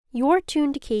You're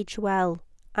tuned to KHOL.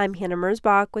 I'm Hannah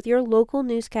Merzbach with your local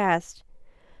newscast.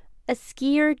 A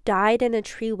skier died in a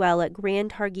tree well at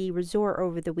Grand Teton Resort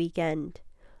over the weekend.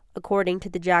 According to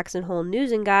the Jackson Hole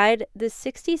News and Guide, the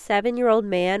 67-year-old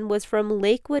man was from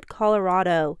Lakewood,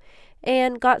 Colorado,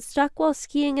 and got stuck while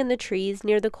skiing in the trees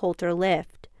near the Coulter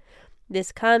Lift.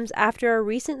 This comes after a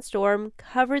recent storm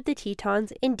covered the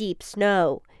Tetons in deep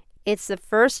snow. It's the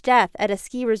first death at a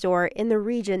ski resort in the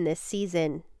region this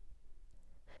season.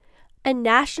 A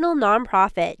national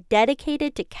nonprofit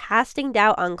dedicated to casting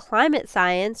doubt on climate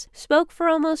science spoke for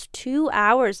almost 2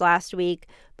 hours last week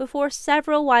before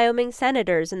several Wyoming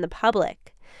senators and the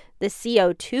public. The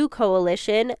CO2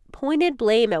 Coalition pointed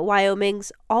blame at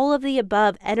Wyoming's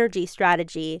all-of-the-above energy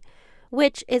strategy,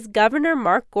 which is Governor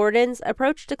Mark Gordon's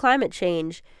approach to climate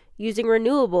change, using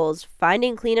renewables,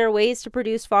 finding cleaner ways to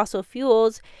produce fossil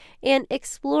fuels, and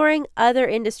exploring other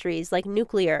industries like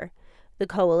nuclear. The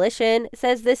coalition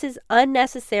says this is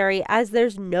unnecessary as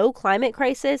there's no climate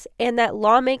crisis and that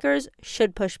lawmakers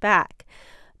should push back.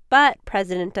 But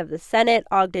President of the Senate,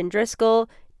 Ogden Driscoll,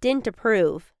 didn't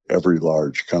approve. Every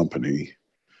large company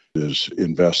is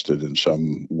invested in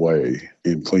some way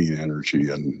in clean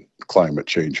energy and climate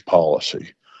change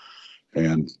policy.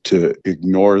 And to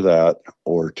ignore that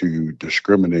or to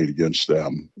discriminate against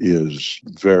them is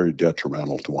very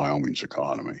detrimental to Wyoming's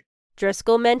economy.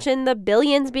 Driscoll mentioned the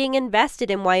billions being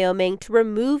invested in Wyoming to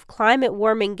remove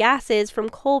climate-warming gases from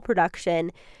coal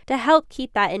production to help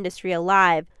keep that industry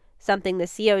alive, something the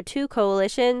CO2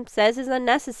 Coalition says is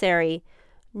unnecessary.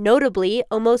 Notably,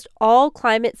 almost all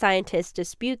climate scientists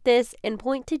dispute this and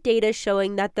point to data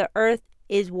showing that the Earth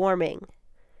is warming.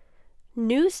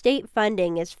 New state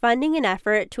funding is funding an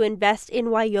effort to invest in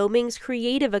Wyoming's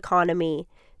creative economy.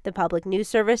 The Public News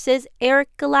Service's Eric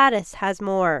Galatis has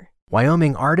more.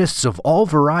 Wyoming artists of all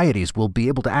varieties will be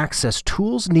able to access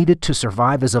tools needed to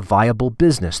survive as a viable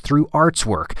business through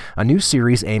Artswork, a new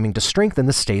series aiming to strengthen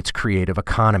the state's creative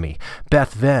economy.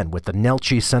 Beth Venn with the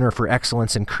Nelchi Center for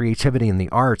Excellence in Creativity in the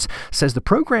Arts says the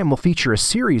program will feature a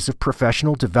series of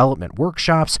professional development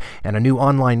workshops, and a new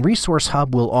online resource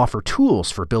hub will offer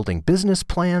tools for building business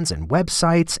plans and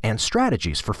websites and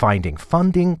strategies for finding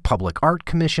funding, public art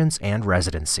commissions, and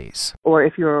residencies. Or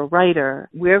if you're a writer,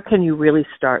 where can you really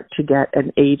start to get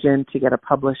an agent, to get a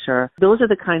publisher? Those are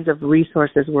the kinds of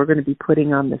resources we're going to be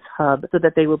putting on this hub so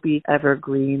that they will be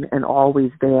evergreen and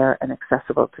always there and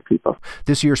accessible to people.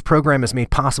 This year's program is made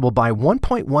possible by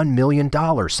 $1.1 million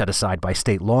set aside by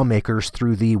state lawmakers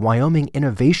through the Wyoming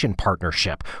Innovation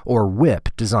Partnership, or WIP,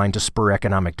 designed to spur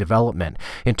economic development.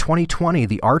 In 2020,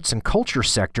 the arts and culture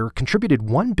sector contributed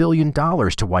 $1 billion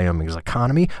to Wyoming's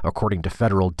economy, according to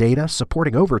federal data,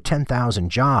 supporting over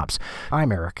 10,000 jobs.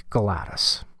 I'm Eric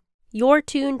Galatis. You're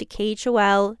tuned to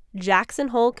KHOL, Jackson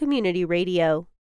Hole Community Radio.